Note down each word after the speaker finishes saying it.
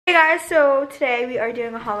Hey guys, so today we are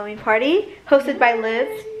doing a Halloween party hosted by Liv.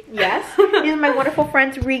 Yes. These are my wonderful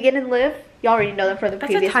friends Regan and Liv. You already know them from the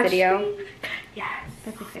previous video. Screen? Yes.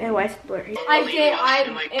 And why is it blurry? I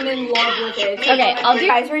am in love with it. Okay, I'll do.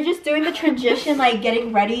 Guys, we're just doing the transition, like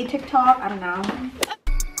getting ready TikTok. I don't know.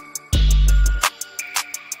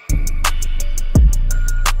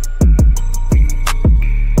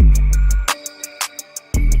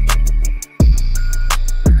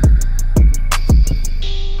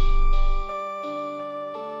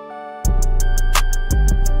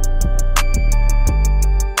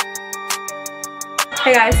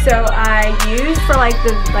 Hey guys, so I used for like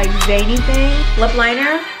the veiny thing, lip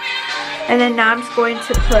liner, and then now I'm just going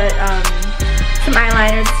to put some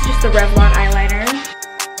eyeliner. This is just a Revlon eyeliner.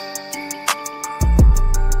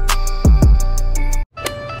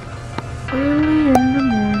 Early in the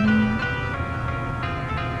morning.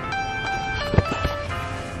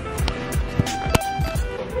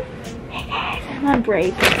 Hey guys, I'm on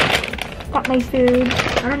break. Got my food.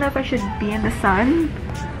 I don't know if I should be in the sun.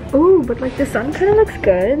 Oh, but like the sun kind of looks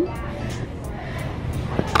good.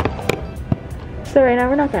 So right now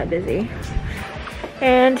we're not that busy.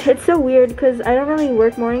 And it's so weird because I don't really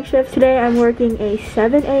work morning shifts. Today I'm working a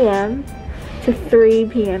 7 a.m. to 3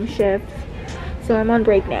 p.m. shift. So I'm on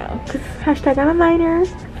break now. Cause hashtag I'm a minor.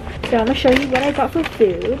 So I'm gonna show you what I got for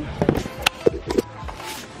food.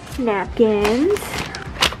 Napkins.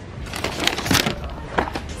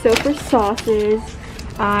 So for sauces,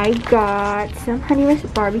 I got some honey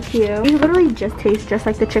roast barbecue. These literally just taste just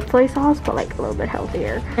like the Chick-fil-A sauce, but like a little bit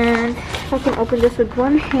healthier. And I can open this with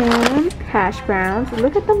one hand. Hash browns.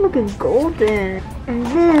 Look at them looking golden. And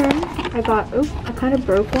then I got, oops, I kind of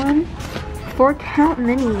broke one. 4-count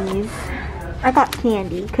minis. I got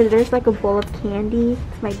candy because there's like a bowl of candy.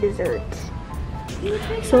 It's my dessert.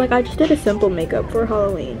 So like I just did a simple makeup for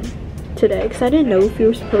Halloween today because I didn't know if you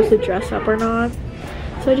were supposed to dress up or not.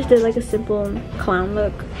 So I just did like a simple clown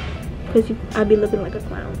look because I'd be looking like a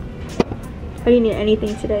clown. I didn't eat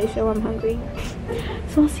anything today, so I'm hungry.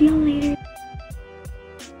 So I'll see y'all later.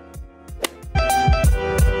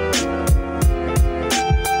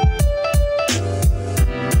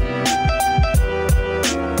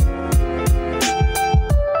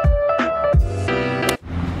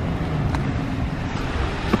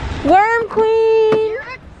 Worm Queen! You're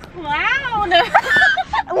a clown!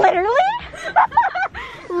 Literally?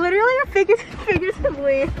 Literally or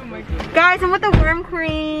figuratively? Oh my god. Guys, I'm with the worm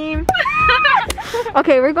cream.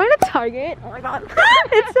 Okay, we're going to Target. Oh my god.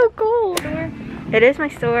 It's so cold. It is my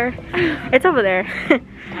store. It's over there.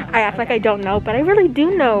 I act like I don't know, but I really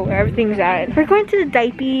do know where everything's at. We're going to the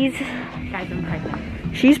diapies. Guys, I'm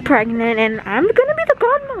pregnant. She's pregnant and I'm gonna be the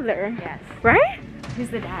godmother. Yes. Right? Who's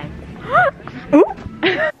the dad? Ooh.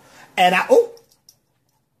 And oh.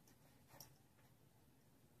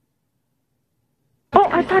 Oh,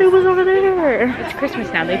 I thought it was over there. It's Christmas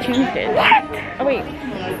now. They changed it. What? Oh wait.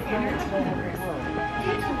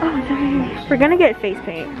 Oh, nice. We're gonna get face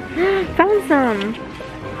paint. Found some.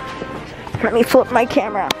 Let me flip my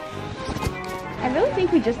camera. I really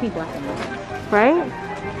think we just need black and white. Right?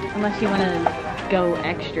 Unless you want to go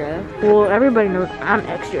extra. Well, everybody knows I'm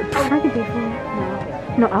extra. I can pay for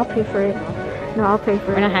it. No, I'll pay for it. No, I'll pay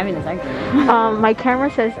for it. We're not having this argument. My camera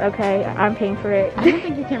says okay. I'm paying for it. I don't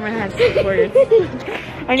think your camera has supporters.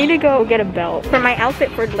 I need to go get a belt for my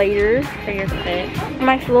outfit for later. For your fit.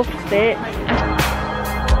 My little fit.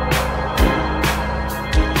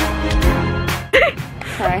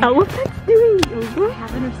 Sorry. Elephant's doing yoga?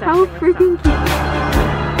 How freaking cute.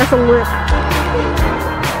 That's a lip.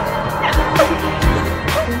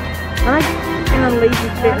 I'm like in a lazy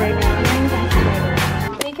fit right now.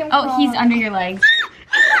 Oh, he's under your legs.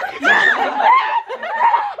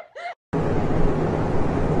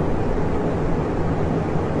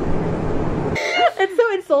 It's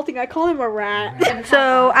so insulting. I call him a rat.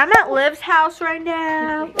 So I'm at Liv's house right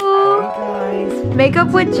now. Ooh. Hey guys.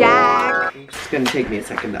 Makeup with Jack. It's gonna take me a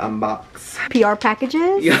second to unbox. PR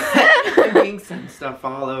packages. Yeah, I'm being some stuff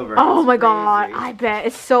all over. Oh It's my god, crazy. I bet.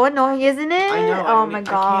 It's so annoying, isn't it? I know. Oh I mean, my I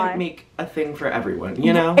god. can't make a thing for everyone,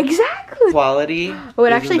 you know? Exactly. Quality. Oh, it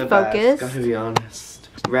isn't actually the best, focused. gotta be honest.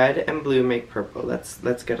 Red and blue make purple. Let's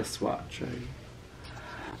get a swatch, right?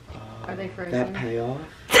 Are they frozen? That payoff.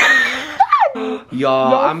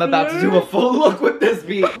 Y'all, I'm about to do a full look with this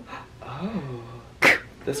beat. Oh,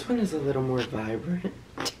 this one is a little more vibrant.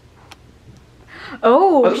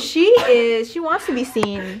 Oh, she wants to be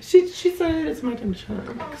seen. She said it's my Tim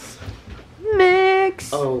Chunks.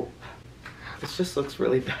 Mix. Oh, this just looks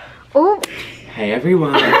really bad. Oh. Hey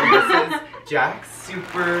everyone, this is Jack's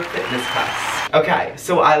Super Fitness Class. Okay,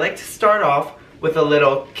 so I like to start off with a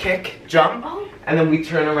little kick jump and then we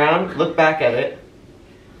turn around, look back at it.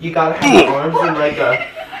 You gotta have your arms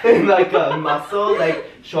in like a muscle, like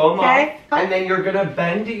show them off. And then you're gonna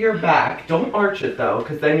bend your back. Don't arch it though,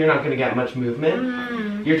 because then you're not gonna get much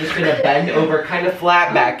movement. You're just gonna bend over, kind of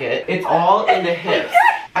flat back it. It's all in the hips.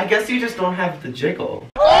 I guess you just don't have the jiggle.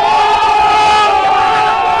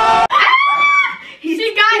 He's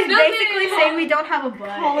basically saying we don't have a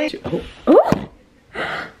butt. Oh.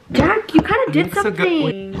 Jack, you kind of did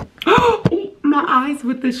something. My eyes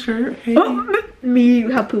with the shirt. Hey. Me, you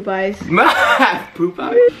have poop eyes. Poop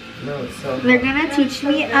eyes? No, it's so They're gonna teach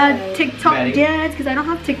me a TikTok dance because I don't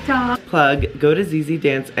have TikTok. Plug, go to ZZ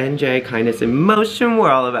Dance NJ, Kindness in Motion.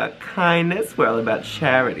 We're all about kindness. We're all about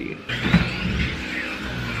charity.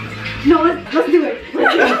 No, let's do it.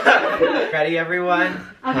 Ready, everyone?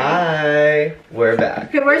 Okay. Hi. We're back.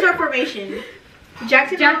 Okay, where's our formation?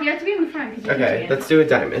 Jack, you have to be in the front. Okay, let's do a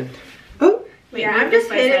diamond. Oh. Yeah, I'm just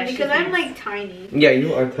hidden because I'm like tiny. Yeah,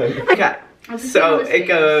 you are tiny. Okay, so it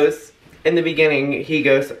goes, in the beginning, he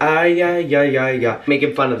goes, ah, yeah, yeah, yeah, yeah.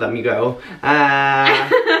 Making fun of them, you go, ah.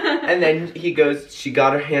 And then he goes, she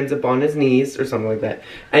got her hands up on his knees, or something like that.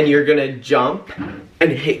 And you're gonna jump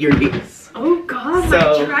and hit your knees. Oh God,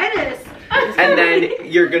 so, try this. And then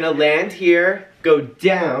you're gonna land here, go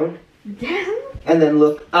down, and then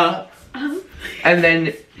look up, and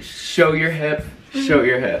then show your hip, show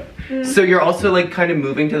your hip. So you're also like kind of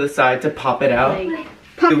moving to the side to pop it out.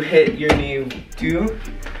 You hit your knee, do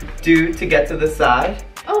to get to the side.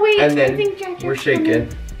 Oh wait, and then I think Jack we're shaking.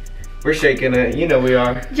 We're shaking it, you know we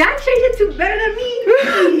are. Jack shakes it too better than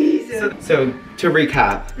me. So to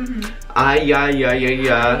recap, I yeah,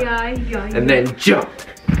 and then jump,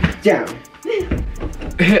 down,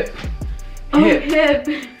 hip,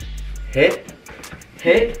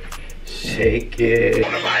 hip, shake it.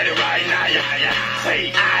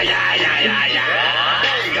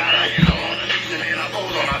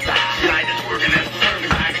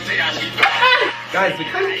 Guys, we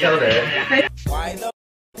kind of killed it. Why the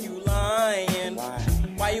you lying?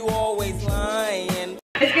 Why you always lying?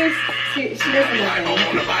 It's good. She doesn't know.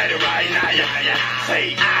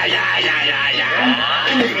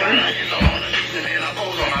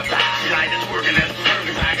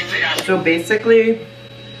 So basically,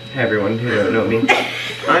 hey everyone who don't know me,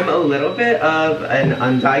 I'm a little bit of an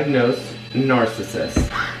undiagnosed narcissist.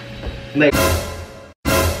 Like,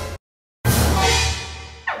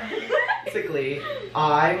 basically,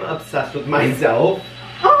 I'm obsessed with myself.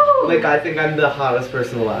 Oh! Like, I think I'm the hottest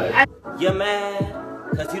person alive. You're mad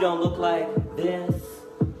because you don't look like this.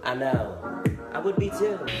 I know. I would be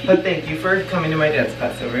too. But thank you for coming to my dance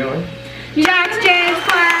class, everyone. Jack's dance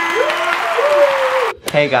class!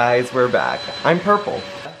 Hey guys, we're back. I'm purple.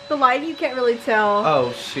 The lighting you can't really tell.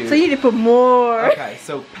 Oh shoot. So you need to put more. Okay,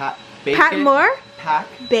 so bake Pat it. more? Pack.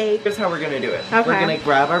 Bake. Here's how we're gonna do it. Okay. We're gonna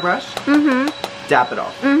grab our brush. Dap it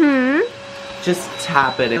off. Just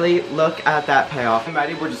tap it. Really look at that payoff. I'm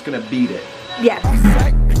ready, we're just gonna beat it. Yes.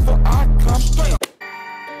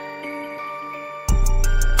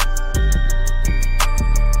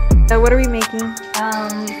 So what are we making?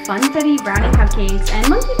 Funfetti brownie cupcakes and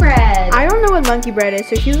monkey bread. I don't know what monkey bread is,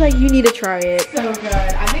 so she was like, you need to try it. So good.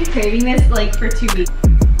 I've been craving this like for 2 weeks.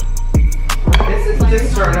 This is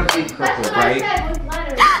just starting to be purple, right?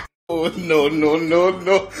 Oh no no no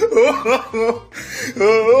no.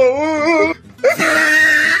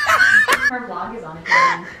 Her vlog is on it.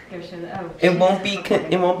 Go show the, It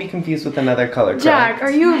won't be confused with another color. Jack,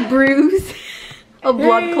 correct? are you a bruise? A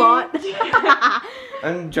blood clot?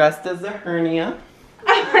 I'm dressed as a hernia.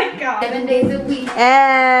 Oh my god. 7 days a week.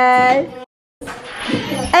 Hey,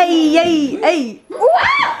 hey, hey.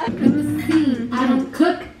 I don't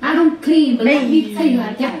cook, I don't clean, but let me tell you,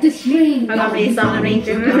 I got this ring. Better get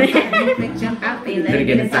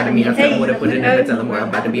inside of me, I said I would've put it in and tell them we're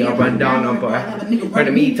about to be a rundown on for front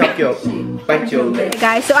of me, Tokyo, bite your leg.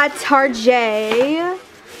 Guys, so at Tarjay,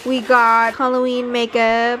 we got Halloween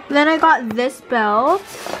makeup. Then I got this belt.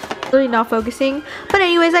 Really not focusing. But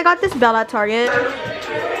anyways, I got this belt at Target.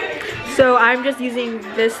 So I'm just using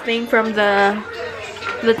this thing from the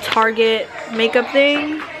Target makeup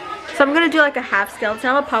thing. So I'm gonna do like a half skeleton.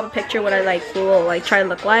 I'm gonna pop a picture what I will try to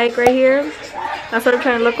look like right here. That's what I'm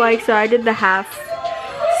trying to look like. So I did the half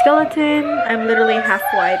skeleton. I'm literally half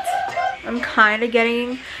white. I'm kind of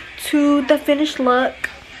getting to the finished look.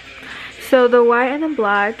 So the white and the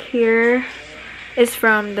black here is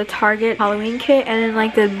from the Target Halloween kit, and then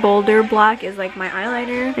like the bolder black is like my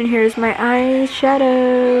eyeliner, and here's my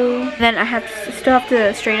eyeshadow. Then I still have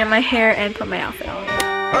to straighten my hair and put my outfit on.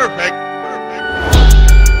 Perfect.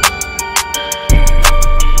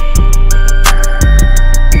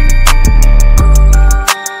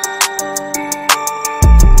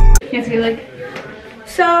 You have to be like,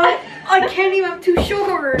 So, I can't even, I'm too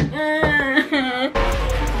short. this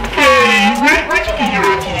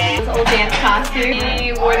old dance costume.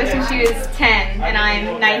 She wore this when she was 10 and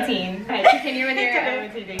I'm 19. Okay, continue with your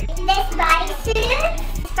OOTD. This bodysuit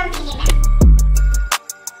from Tina.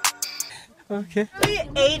 Okay.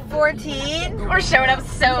 8:14. We're showing up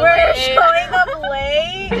so We're late. showing up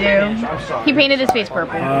late. He painted his face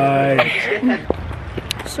purple.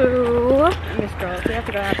 So, Miss Girls, we have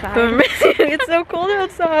to go outside. it's so cold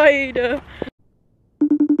outside.